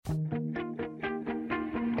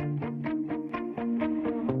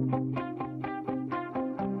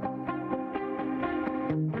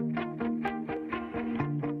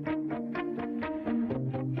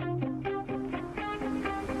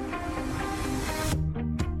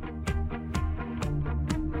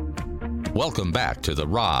Welcome back to the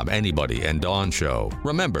Rob, Anybody, and Dawn Show.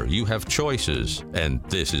 Remember, you have choices, and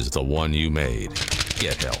this is the one you made.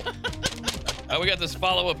 Get help. We got this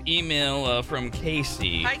follow-up email from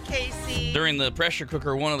Casey. Hi, Casey. During the pressure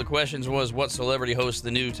cooker, one of the questions was, what celebrity hosts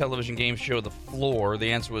the new television game show The Floor? The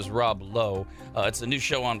answer was Rob Lowe. It's a new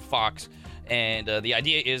show on Fox, and the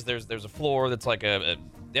idea is there's a floor that's like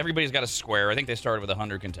everybody's got a square. I think they started with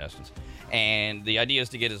 100 contestants, and the idea is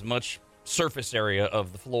to get as much surface area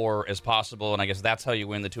of the floor as possible, and I guess that's how you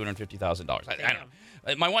win the $250,000. I don't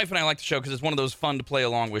know. My wife and I like the show because it's one of those fun to play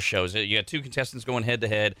along with shows. You got two contestants going head to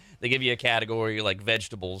head. They give you a category like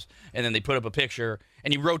vegetables, and then they put up a picture,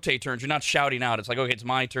 and you rotate turns. You're not shouting out. It's like, okay, it's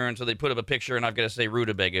my turn, so they put up a picture, and I've got to say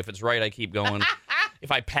rutabaga. If it's right, I keep going.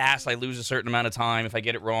 If I pass, I lose a certain amount of time. If I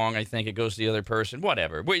get it wrong, I think it goes to the other person.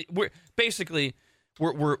 Whatever. We're basically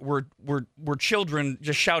we're children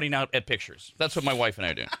just shouting out at pictures. That's what my wife and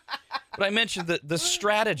I do. But I mentioned the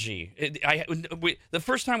strategy. The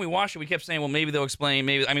first time we watched it, we kept saying, well, maybe they'll explain.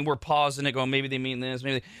 We're pausing it, going, maybe they mean this,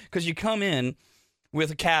 because you come in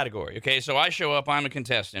with a category. Okay, so I show up, I'm a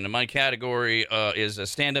contestant, and my category is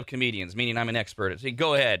stand-up comedians, meaning I'm an expert. So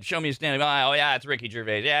go ahead, show me a stand-up. Oh yeah, it's Ricky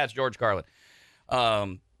Gervais. Yeah, it's George Carlin.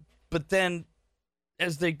 But then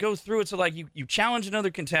as they go through it, so like you challenge another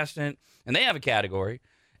contestant, and they have a category.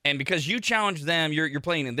 And because you challenge them, you're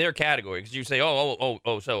playing in their category. Because you say, so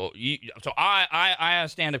I have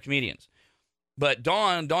stand-up comedians, but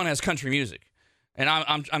Dawn has country music, and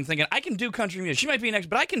I'm thinking I can do country music. She might be an expert,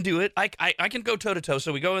 but I can do it. I can go toe to toe.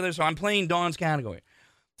 So we go in there. So I'm playing Dawn's category.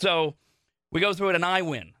 So we go through it, and I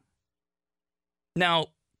win. Now,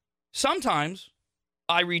 sometimes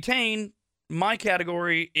I retain. My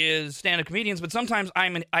category is stand-up comedians, but sometimes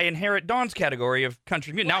I inherit Dawn's category of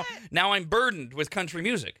country music. Now I'm burdened with country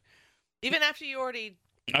music. Even after you already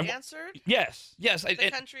answered? Yes. The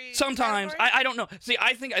country sometimes, category? I don't know. See,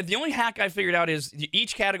 I think the only hack I figured out is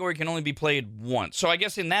each category can only be played once. So I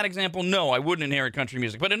guess in that example, no, I wouldn't inherit country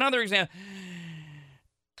music. But another example,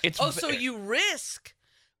 so you risk...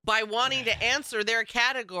 By wanting to answer their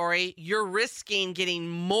category, you're risking getting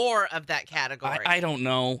more of that category. I don't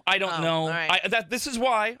know. I don't know. Right. This is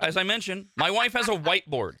why, as I mentioned, my wife has a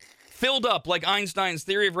whiteboard filled up like Einstein's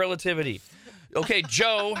theory of relativity. Okay,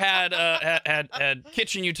 Joe had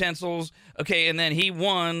kitchen utensils. Okay, and then he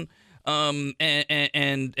won, and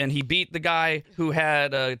he beat the guy who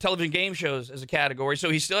had television game shows as a category. So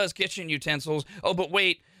he still has kitchen utensils. Oh, but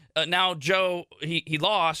wait. Now Joe, he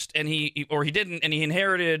lost, and he didn't, and he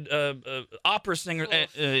inherited opera singer.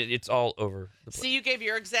 It's all over the place. See, you gave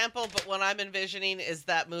your example, but what I'm envisioning is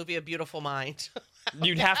that movie, A Beautiful Mind.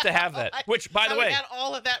 You'd have to have that. Which, by the way, had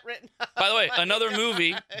all of that written. By the way, another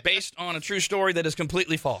movie based on a true story that is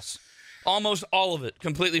completely false. Almost all of it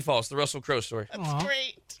completely false. The Russell Crowe story. That's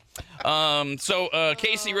great.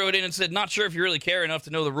 Casey wrote in and said, not sure if you really care enough to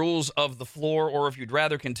know the rules of the floor or if you'd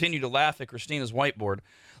rather continue to laugh at Christina's whiteboard.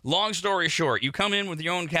 Long story short, you come in with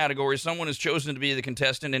your own category, someone is chosen to be the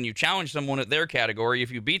contestant, and you challenge someone at their category. If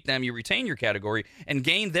you beat them, you retain your category and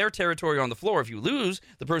gain their territory on the floor. If you lose,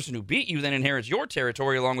 the person who beat you then inherits your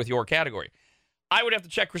territory along with your category. I would have to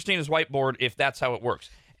check Christina's whiteboard if that's how it works.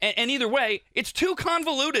 And either way, it's too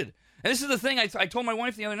convoluted. And this is the thing I told my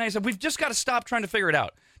wife the other night. I said, we've just got to stop trying to figure it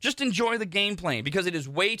out. Just enjoy the game playing because it is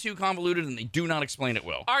way too convoluted and they do not explain it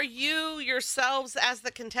well. Are you yourselves, as the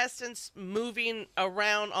contestants, moving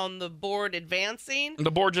around on the board, advancing? The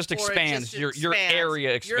board just expands. Your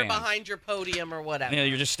area expands. You're behind your podium or whatever. Yeah,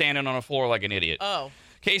 you're just standing on a floor like an idiot. Oh.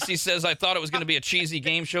 Casey says, I thought it was going to be a cheesy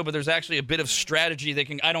game show, but there's actually a bit of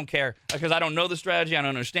strategy. I don't care because I don't know the strategy. I don't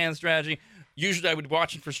understand the strategy. Usually I would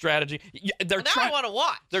watch it for strategy. I want to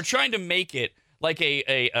watch. They're trying to make it like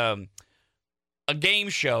a game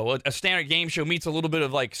show, a standard game show meets a little bit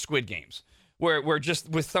of like Squid Games, where just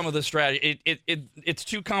with some of the strategy, it's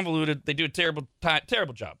too convoluted. They do a terrible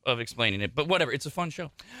job of explaining it, but whatever. It's a fun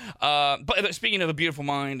show. But speaking of A Beautiful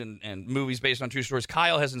Mind and movies based on true stories,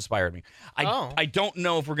 Kyle has inspired me. I don't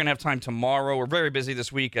know if we're going to have time tomorrow. We're very busy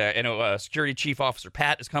this week. I know Security Chief Officer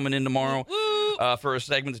Pat is coming in tomorrow for a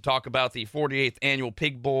segment to talk about the 48th Annual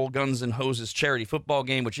Pig Bowl Guns and Hoses charity football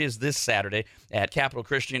game, which is this Saturday at Capital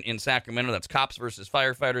Christian in Sacramento. That's cops versus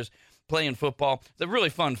firefighters playing football. It's a really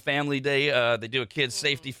fun family day. They do a kids'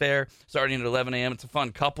 safety fair starting at 11 a.m. It's a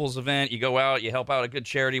fun couples event. You go out, you help out a good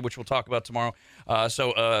charity, which we'll talk about tomorrow.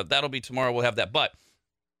 So that'll be tomorrow. We'll have that. But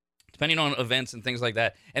depending on events and things like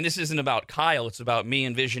that, and this isn't about Kyle, it's about me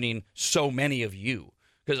envisioning so many of you.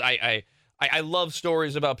 Because I love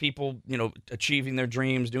stories about people, achieving their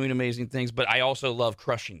dreams, doing amazing things, but I also love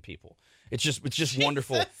crushing people. It's just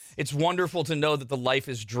wonderful. It's wonderful to know that the life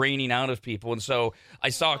is draining out of people. And so I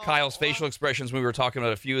saw Kyle's facial expressions when we were talking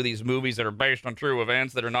about a few of these movies that are based on true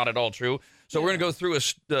events that are not at all true. So we're going to go through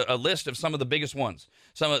a list of some of the biggest ones.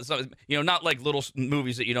 Some not like little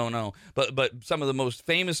movies that you don't know, but some of the most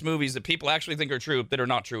famous movies that people actually think are true that are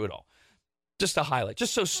not true at all. Just to highlight.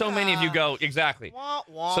 Just so many of you go, exactly. Wah,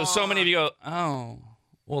 wah. So many of you go, oh,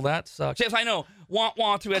 well, that sucks. Yes, I know.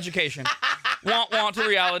 Want to education. Want to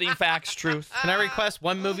reality, facts, truth. Can I request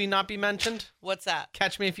one movie not be mentioned? What's that?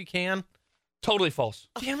 Catch Me If You Can. Totally false.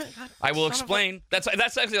 Damn it! God, I will explain. That's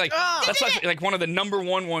actually like one of the number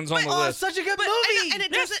one ones on the list. It's such a good movie, and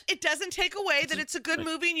it doesn't take away that it's a good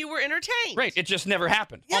movie and you were entertained. Right. It just never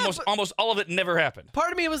happened. Yeah, almost all of it never happened.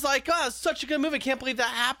 Part of me was like, "Oh, it's such a good movie. Can't believe that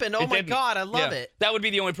happened. Oh my God, I love it." That would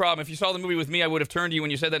be the only problem. If you saw the movie with me, I would have turned to you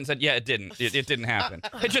when you said that and said, "Yeah, it didn't. It didn't happen.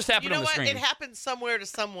 It just happened on the screen." It happened somewhere to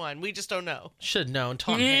someone. We just don't know. Should have known.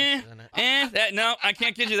 Tom Hanks was in it. No, I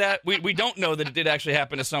can't give you that. We don't know that it did actually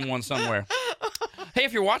happen to someone somewhere. Hey,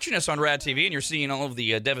 if you're watching us on RAD TV and you're seeing all of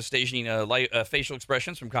the devastating facial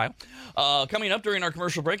expressions from Kyle, coming up during our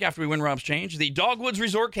commercial break after we win Rob's Change, the Dogwoods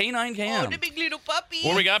Resort Canine Cam. Oh, the big little puppy.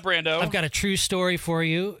 What we got, Brando? I've got a true story for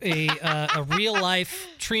you. A real-life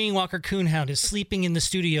treeing walker coonhound is sleeping in the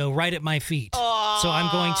studio right at my feet. Aww. So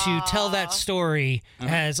I'm going to tell that story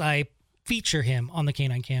as I feature him on the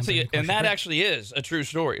Canine Cam. See, and that actually is a true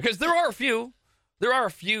story. Because there are a few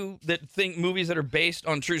that think movies that are based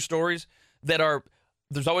on true stories that are...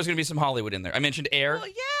 There's always going to be some Hollywood in there. I mentioned Air,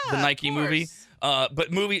 the Nike movie.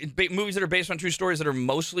 But movies that are based on true stories that are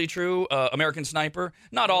mostly true. American Sniper,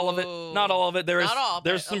 not all of it. Not all of it.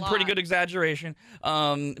 There's some pretty good exaggeration.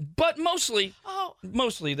 But mostly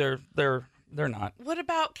they're not. What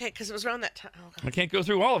about because it was around that time? Oh, I can't go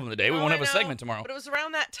through all of them today. We won't have a segment tomorrow. But it was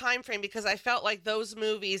around that time frame because I felt like those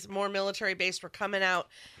movies, more military based, were coming out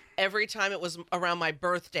every time it was around my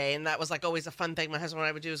birthday, and that was like always a fun thing my husband and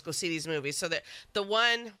I would do is go see these movies. So that the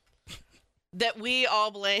one that we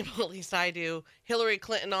all blame, at least I do, Hillary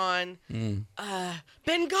Clinton on Benghazi.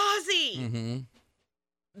 Mm-hmm.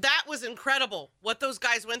 That was incredible. What those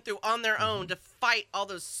guys went through on their own to fight all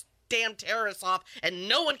those damn terrorists off, and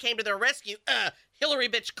no one came to their rescue. Hillary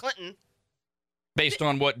bitch Clinton. Based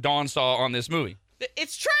on what Dawn saw on this movie.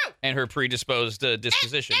 It's true. And her predisposed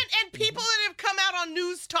disposition. And people that have come out on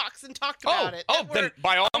news talks and talked about it. Then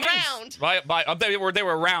by all means. They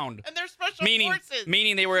were around. And they're special forces.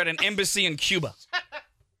 Meaning they were at an embassy in Cuba.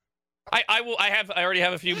 I already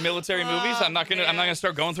have a few military movies. I'm not gonna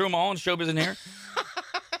start going through them all in showbiz in here.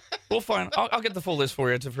 We'll find. I'll get the full list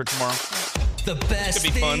for you for tomorrow. The best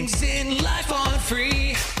things in life are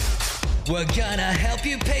free. We're gonna help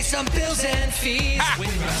you pay some bills and fees.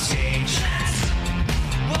 With Rob's Change. That's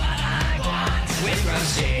what I want. With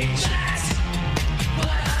Rob's Change. That's what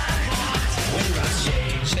I want. With Rob's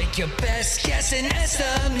Change. Make your best guess and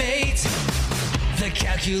estimate the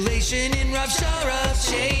calculation in Rob's jar of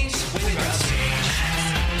change. With Rob's Change.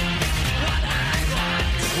 That's what I want.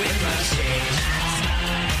 With Rob's Change.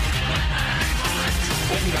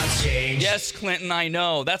 Yes, Clinton, I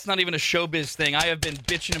know. That's not even a showbiz thing. I have been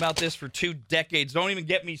bitching about this for 2 decades. Don't even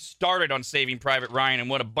get me started on Saving Private Ryan and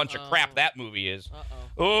what a bunch of crap that movie is.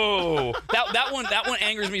 Oh, that one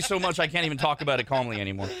angers me so much I can't even talk about it calmly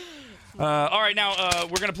anymore. All right, now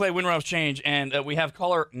we're going to play Win Rob's Change, and we have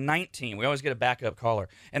caller 19. We always get a backup caller.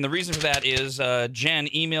 And the reason for that is Jen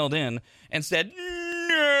emailed in and said,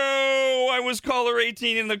 no, I was caller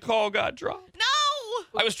 18 and the call got dropped. No!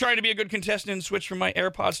 I was trying to be a good contestant and switch from my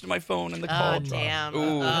AirPods to my phone, and the call dropped. Damn.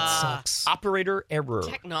 Ooh, that sucks. Operator error.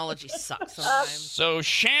 Technology sucks sometimes. So,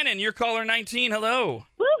 Shannon, you're caller 19. Hello.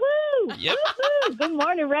 Woohoo! Yep. Woohoo! Good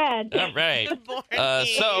morning, Red. All right. Good morning.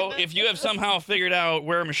 So, if you have somehow figured out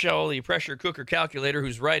where Michelle, the pressure cooker calculator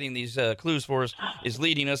who's writing these clues for us, is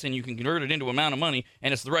leading us, and you can convert it into amount of money,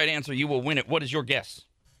 and it's the right answer, you will win it. What is your guess?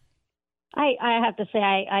 I have to say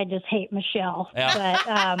I just hate Michelle. Yeah.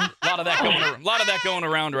 But A lot of that going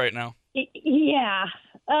around right now. Yeah.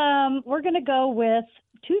 We're going to go with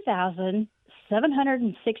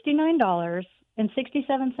 $2,769.67.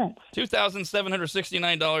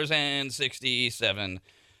 $2,769.67.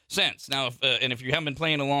 Now, if you haven't been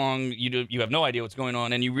playing along, you have no idea what's going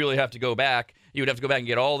on, and you really have to go back. You would have to go back and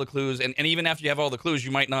get all the clues, and even after you have all the clues,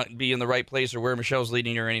 you might not be in the right place or where Michelle's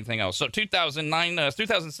leading you or anything else. So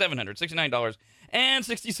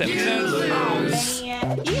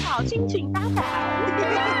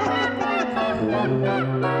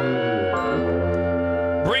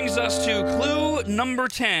Brings us to clue number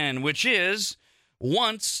 10, which is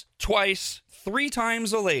once, twice, 3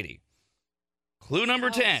 times a lady. Clue number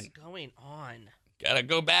 10. What's going on? Gotta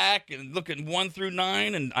go back and look at 1 through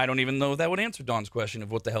 9, and I don't even know if that would answer Dawn's question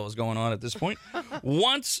of what the hell is going on at this point.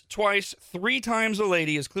 Once, twice, 3 times a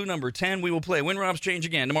lady is clue number 10. We will play Win Rob's Change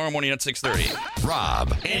again tomorrow morning at 6:30.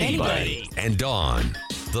 Rob, Anybody. and Dawn.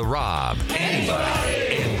 The Rob,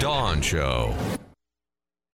 Anybody. and Dawn Show.